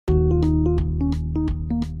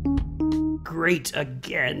great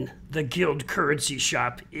again the guild currency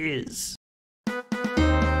shop is.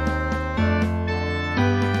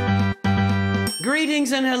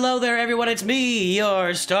 Greetings and hello there everyone, it's me,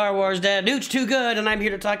 your Star Wars dad, Nooch Too Good, and I'm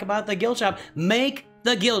here to talk about the guild shop. Make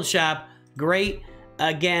the guild shop great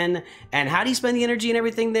again. And how do you spend the energy and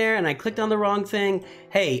everything there? And I clicked on the wrong thing.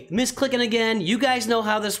 Hey, misclicking again. You guys know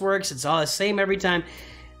how this works. It's all the same every time.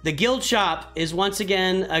 The guild shop is once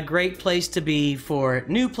again a great place to be for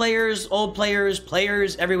new players, old players,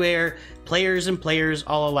 players everywhere, players and players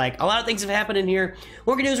all alike. A lot of things have happened in here.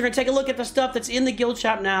 What we're gonna do is we're gonna take a look at the stuff that's in the guild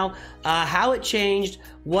shop now, how it changed,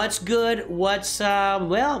 what's good, what's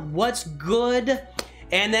good,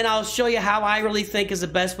 and then I'll show you how I really think is the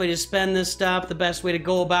best way to spend this stuff, the best way to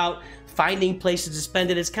go about finding places to spend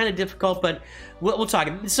it. It's kind of difficult, but we'll talk.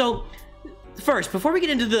 So, first, before we get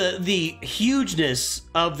into the hugeness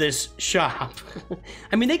of this shop,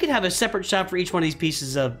 I mean, they could have a separate shop for each one of these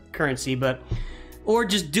pieces of currency, but or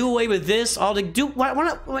just do away with this. Why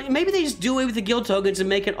not? Maybe they just do away with the guild tokens and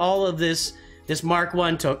make it all of this Mark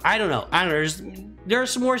 1 token. I don't know. There are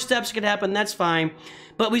some more steps that could happen. That's fine,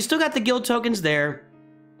 but we still got the guild tokens there.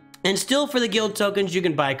 And still for the guild tokens, you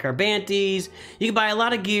can buy Carbantes, you can buy a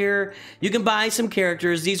lot of gear, you can buy some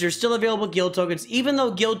characters. These are still available guild tokens, even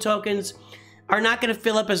though guild tokens are not going to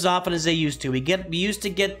fill up as often as they used to. We used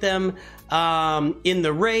to get them in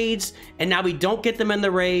the raids, and now we don't get them in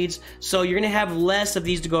the raids, so you're going to have less of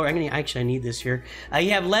these to go around. Actually, I need this here.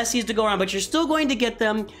 You have less of these to go around, but you're still going to get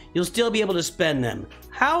them. You'll still be able to spend them.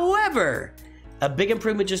 However, a big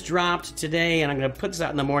improvement just dropped today, and I'm going to put this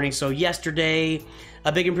out in the morning. So yesterday,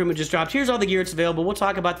 a big improvement just dropped. Here's all the gear that's available. We'll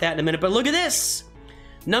talk about that in a minute, but look at this.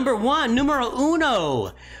 Number one, numero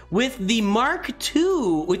uno, with the Mark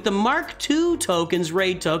II tokens,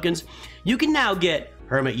 raid tokens, you can now get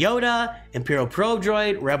Hermit Yoda, Imperial Probe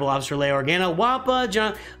Droid, Rebel Officer Leia Organa, Wampa,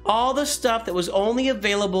 John, all the stuff that was only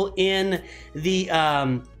available in the,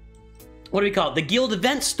 what do we call it? The Guild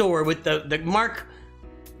Event Store with the Mark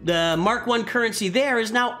 1 currency there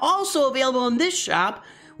is now also available in this shop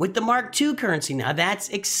with the Mark II currency. Now that's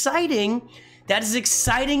exciting. That is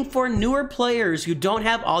exciting for newer players who don't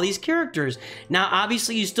have all these characters. Now,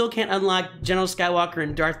 obviously, you still can't unlock General Skywalker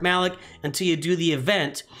and Darth Malak until you do the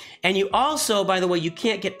event. And you also, by the way, you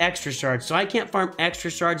can't get extra shards. So I can't farm extra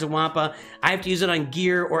shards of Wampa. I have to use it on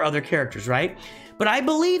gear or other characters, right? But I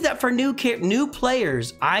believe that for new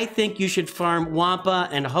players, I think you should farm Wampa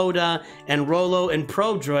and Hoda and Rolo and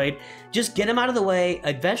Probe Droid. Just get them out of the way.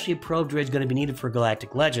 Eventually, Probe Droid is going to be needed for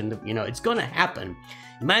Galactic Legend. You know, it's going to happen.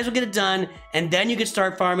 You might as well get it done, and then you can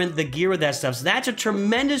start farming the gear with that stuff. So that's a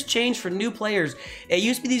tremendous change for new players. It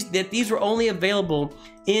used to be these were only available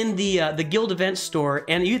in the Guild Event Store,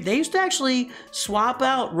 and they used to actually swap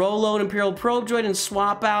out Rolo and Imperial Probe Droid and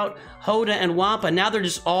swap out Hoda and Wampa. Now they're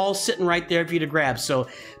just all sitting right there for you to grab. So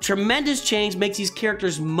tremendous change, makes these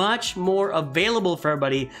characters much more available for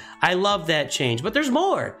everybody. I love that change, but there's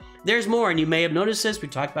more. There's more, and you may have noticed this. We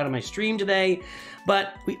talked about it on my stream today.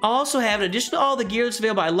 But we also have, in addition to all the gear that's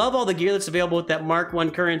available, I love all the gear that's available with that Mark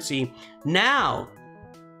 1 currency. Now,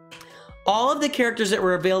 all of the characters that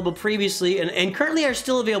were available previously and currently are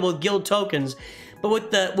still available with guild tokens, but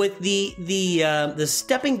with the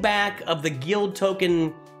stepping back of the guild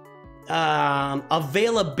token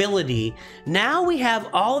availability, now we have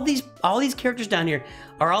all these characters down here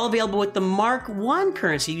are all available with the Mark 1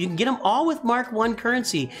 currency. You can get them all with Mark 1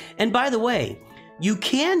 currency. And by the way, you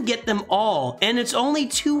can get them all, and it's only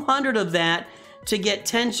 200 of that to get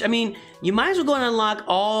 10. I mean, you might as well go and unlock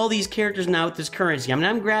all these characters now with this currency. I mean,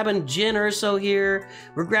 I'm grabbing Jyn Erso here.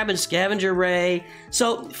 We're grabbing Scavenger Ray.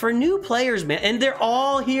 So for new players, man, and they're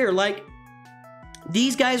all here. Like,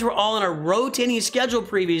 these guys were all on a rotating schedule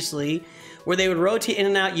previously, where they would rotate in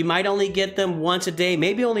and out. You might only get them once a day,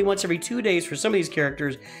 maybe only once every 2 days for some of these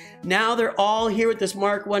characters. Now they're all here with this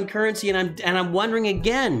Mark 1 currency, and I'm wondering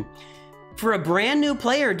again, for a brand new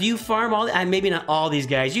player, do you farm all? Maybe not all these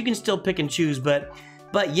guys. You can still pick and choose, but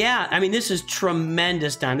yeah, I mean, this is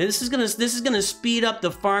tremendous, Don. This is gonna speed up the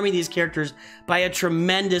farming of these characters by a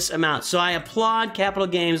tremendous amount. So I applaud Capital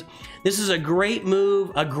Games. This is a great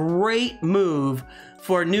move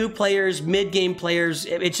for new players, mid-game players.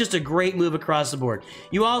 It's just a great move across the board.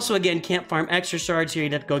 You also, again, can't farm extra shards here.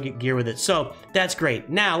 You'd have to go get gear with it. So that's great.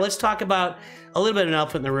 Now let's talk about a little bit of an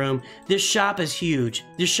elephant in the room. This shop is huge.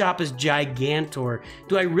 This shop is gigantor.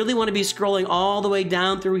 Do I really want to be scrolling all the way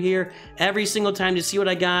down through here every single time to see what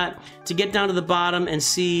I got, to get down to the bottom and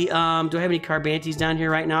see, do I have any Carbantes down here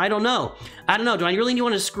right now? I don't know. I don't know. Do I really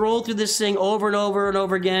want to scroll through this thing over and over and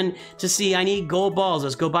over again to see I need gold balls?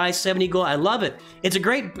 Let's go buy 70 gold. I love it. It's a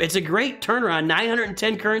great turnaround.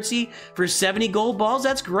 910 currency for 70 gold balls.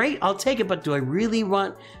 That's great. I'll take it. But do I really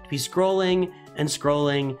want to be scrolling and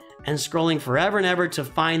scrolling and scrolling forever and ever to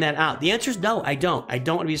find that out? The answer is no, I don't. I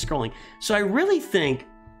don't want to be scrolling. So I really think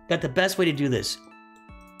that the best way to do this,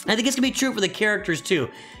 I think it's going to be true for the characters too.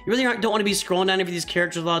 You really don't want to be scrolling down over these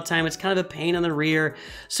characters all the time. It's kind of a pain on the rear.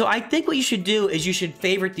 So I think what you should do is you should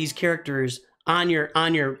favorite these characters on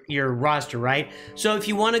your roster, right? So if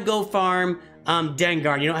you want to go farm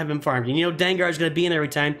Dengar, you don't have him farmed, and you know Dengar is going to be in there every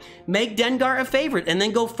time, make Dengar a favorite and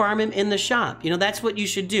then go farm him in the shop. You know, that's what you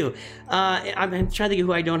should do. I'm trying to think of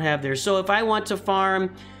who I don't have there. So if I want to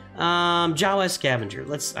farm Jawa Scavenger,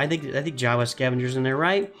 I think Jawa Scavenger's in there,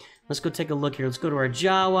 right? Let's go take a look here. Let's go to our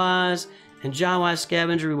Jawas, and Jawa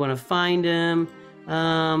Scavenger, we want to find him.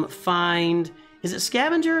 Is it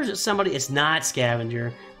Scavenger or is it somebody? It's not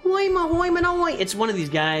Scavenger. It's one of these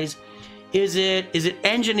guys. Is it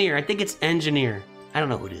Engineer? I think it's Engineer. I don't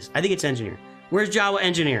know who it is. I think it's Engineer. Where's Jawa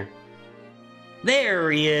Engineer? There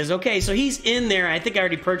he is. Okay, so he's in there. I think I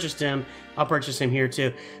already purchased him. I'll purchase him here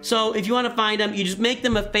too. So if you want to find him, you just make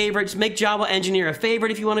them a favorite. Just make Jawa Engineer a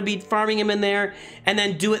favorite if you want to be farming him in there, and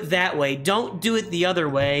then do it that way. Don't do it the other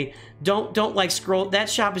way. Don't like scroll. That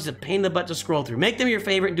shop is a pain in the butt to scroll through. Make them your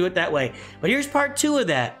favorite and do it that way. But here's part 2 of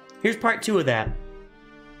that. Here's part 2 of that.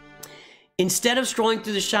 Instead of scrolling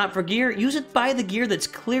through the shop for gear, use it by the gear that's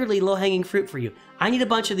clearly low-hanging fruit for you. I need a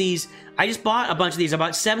bunch of these. I just bought a bunch of these. I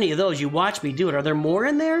bought 70 of those. You watch me do it. Are there more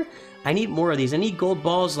in there? I need more of these. I need gold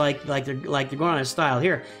balls like they're going on a style.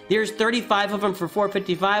 Here, there's 35 of them for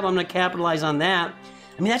 455. I'm going to capitalize on that.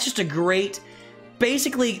 I mean, that's just a great.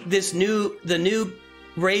 Basically, the new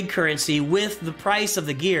raid currency with the price of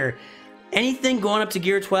the gear. Anything going up to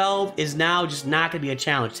gear 12 is now just not going to be a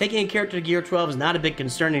challenge. Taking a character to gear 12 is not a big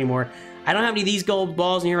concern anymore. I don't have any of these gold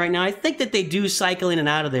balls in here right now. I think that they do cycle in and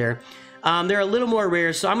out of there. They're a little more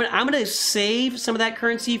rare, so I'm gonna save some of that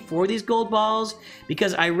currency for these gold balls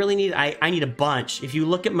because I really need. I need a bunch. If you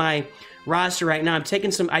look at my roster right now,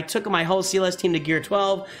 I took my whole CLS team to gear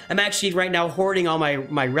 12. I'm actually right now hoarding all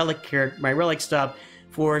my relic stuff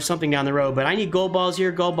for something down the road. But I need gold balls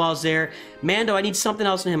here, gold balls there. Mando, I need something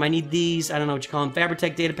else in him. I need these. I don't know what you call them.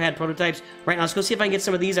 Fabritech datapad prototypes. Right now, let's go see if I can get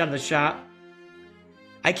some of these out of the shop.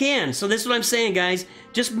 I can. So this is what I'm saying, guys.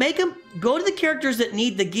 Just make them go to the characters that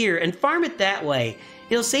need the gear and farm it that way.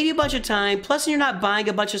 It'll save you a bunch of time. Plus, you're not buying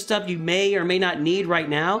a bunch of stuff you may or may not need right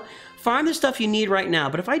now. Farm the stuff you need right now.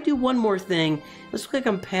 But if I do one more thing, let's click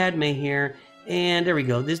on Padme here. And there we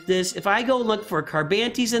go. If I go look for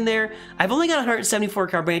Carbantes in there, I've only got 174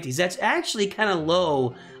 Carbantes. That's actually kind of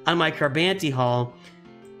low on my Carbante haul.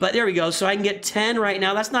 But there we go. So I can get 10 right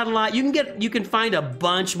now. That's not a lot. You can find a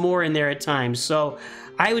bunch more in there at times. So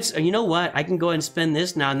I would, you know what? I can go ahead and spend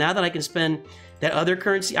this now. Now that I can spend that other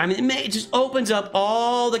currency, I mean, it just opens up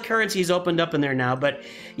all the currencies opened up in there now. But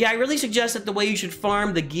yeah, I really suggest that the way you should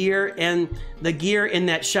farm the gear and the gear in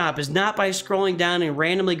that shop is not by scrolling down and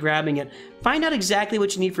randomly grabbing it. Find out exactly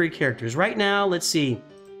what you need for your characters. Right now, let's see.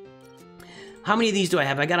 How many of these do I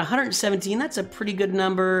have? I got 117. That's a pretty good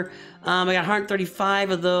number. I got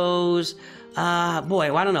 135 of those.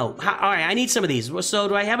 Boy, I don't know. All right, I need some of these. So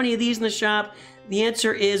do I have any of these in the shop? The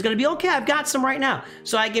answer is going to be okay. I've got some right now.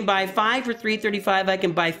 So I can buy 5 for 335. I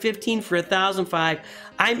can buy 15 for 1,005.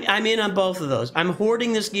 I'm in on both of those. I'm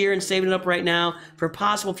hoarding this gear and saving it up right now for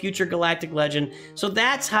possible future Galactic Legend. So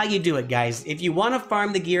that's how you do it, guys. If you want to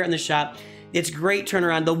farm the gear in the shop, it's great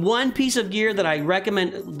turnaround. The one piece of gear that I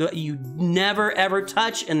recommend that you never ever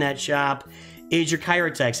touch in that shop is your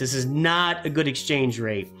Kyrotex. This is not a good exchange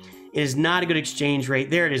rate. It is not a good exchange rate.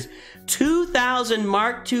 There it is. 2,000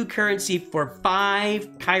 Mark II currency for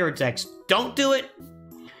 5 Kyrotex. Don't do it.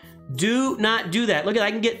 Do not do that. Look at,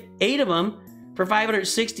 I can get 8 of them for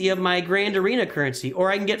 560 of my Grand Arena currency, or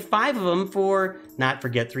I can get 5 of them for, not for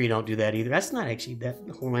Get 3, don't do that either. That's not actually that,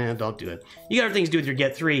 oh man, don't do it. You got other things to do with your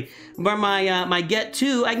Get 3. But my Get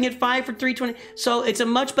 2, I can get 5 for 320. So it's a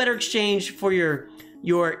much better exchange for your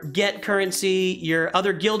Get currency, your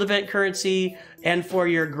other guild event currency, and for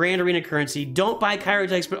your Grand Arena currency. Don't buy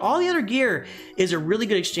Kyrotex, but all the other gear is a really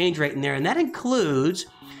good exchange rate in there, and that includes,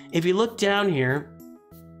 if you look down here,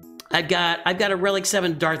 I've got a Relic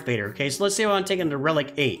 7 Darth Vader, okay? So let's say I want to take him to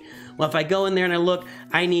Relic 8. Well, if I go in there and I look,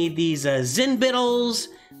 I need these Zin Biddles,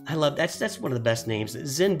 I love that's one of the best names.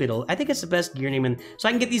 Zen Beetle. I think it's the best gear name. And so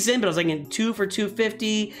I can get these Zen Beetles. I can get 2 for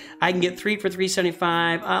 $250. I can get 3 for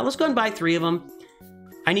 $375. Let's go and buy 3 of them.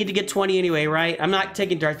 I need to get 20 anyway, right? I'm not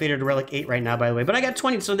taking Darth Vader to Relic 8 right now, by the way. But I got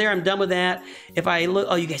 20, so there, I'm done with that. If I look...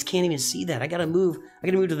 Oh, you guys can't even see that. I gotta move. I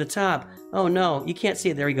gotta move to the top. Oh, no. You can't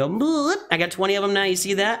see it. There we go. I got 20 of them now. You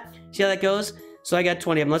see that? See how that goes? So I got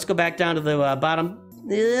 20 of them. Let's go back down to the bottom.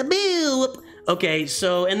 Okay,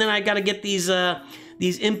 so... And then I gotta get these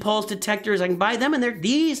impulse detectors. I can buy them, and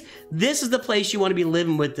this is the place you want to be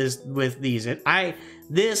living with these.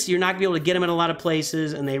 You're not gonna be able to get them in a lot of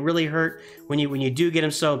places, and they really hurt when you do get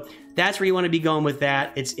them. So that's where you want to be going with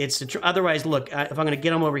that. Otherwise, look, if I'm gonna get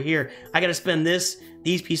them over here, I gotta spend these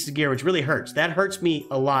pieces of gear, which really hurts. That hurts me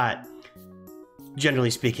a lot, generally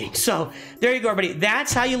speaking. So there you go, everybody.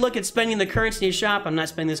 That's how you look at spending the currency in your shop. I'm not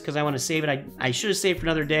spending this because I want to save it. I should have saved for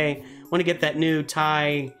another day. I want to get that new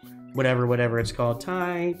Thai, whatever it's called,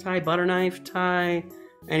 Thai butter knife, Thai.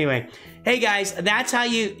 Anyway, hey guys, that's how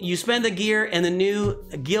you spend the gear in the new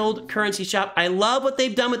guild currency shop. I love what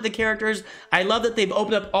they've done with the characters. I love that they've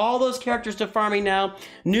opened up all those characters to farming now.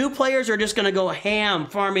 New players are just gonna go ham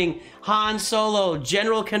farming Han Solo,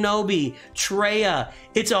 General Kenobi, Traya.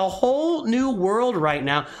 It's a whole new world right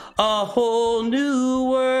now. A whole new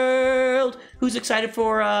world. Who's excited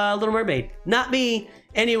for Little Mermaid? Not me.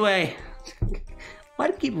 Anyway, why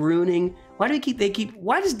do we keep ruining? Why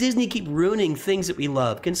does Disney keep ruining things that we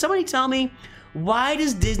love? Can somebody tell me, why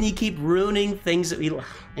does Disney keep ruining things that we love?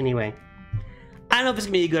 Anyway, I don't know if it's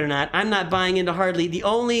gonna be good or not. I'm not buying into hardly. The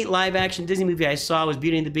only live action Disney movie I saw was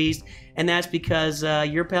Beauty and the Beast, and that's because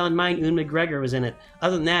your pal and mine, Ewan McGregor, was in it.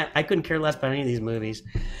 Other than that, I couldn't care less about any of these movies.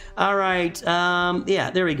 All right, yeah,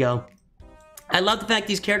 there we go. I love the fact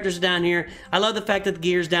these characters are down here. I love the fact that the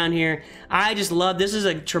gear's down here. I just love, this is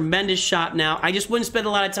a tremendous shop now. I just wouldn't spend a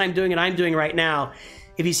lot of time doing it. I'm doing right now.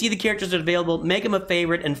 If you see the characters that are available, make them a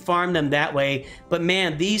favorite and farm them that way. But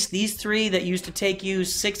man, these 3 that used to take you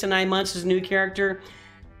 6 to 9 months as a new character,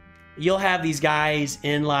 you'll have these guys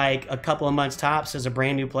in like a couple of months tops as a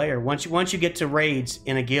brand new player. Once you get to raids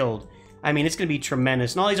in a guild, I mean, it's going to be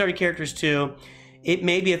tremendous. And all these other characters too. It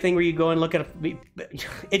may be a thing where you go and look at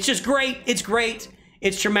it's just great. It's great.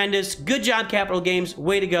 It's tremendous. Good job, Capital Games.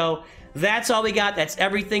 Way to go. That's all we got. That's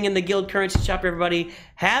everything in the guild currency shop, everybody.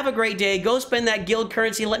 Have a great day. Go spend that guild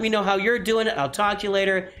currency. Let me know how you're doing it. I'll talk to you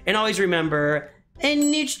later. And always remember,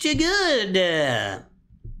 and it's too good.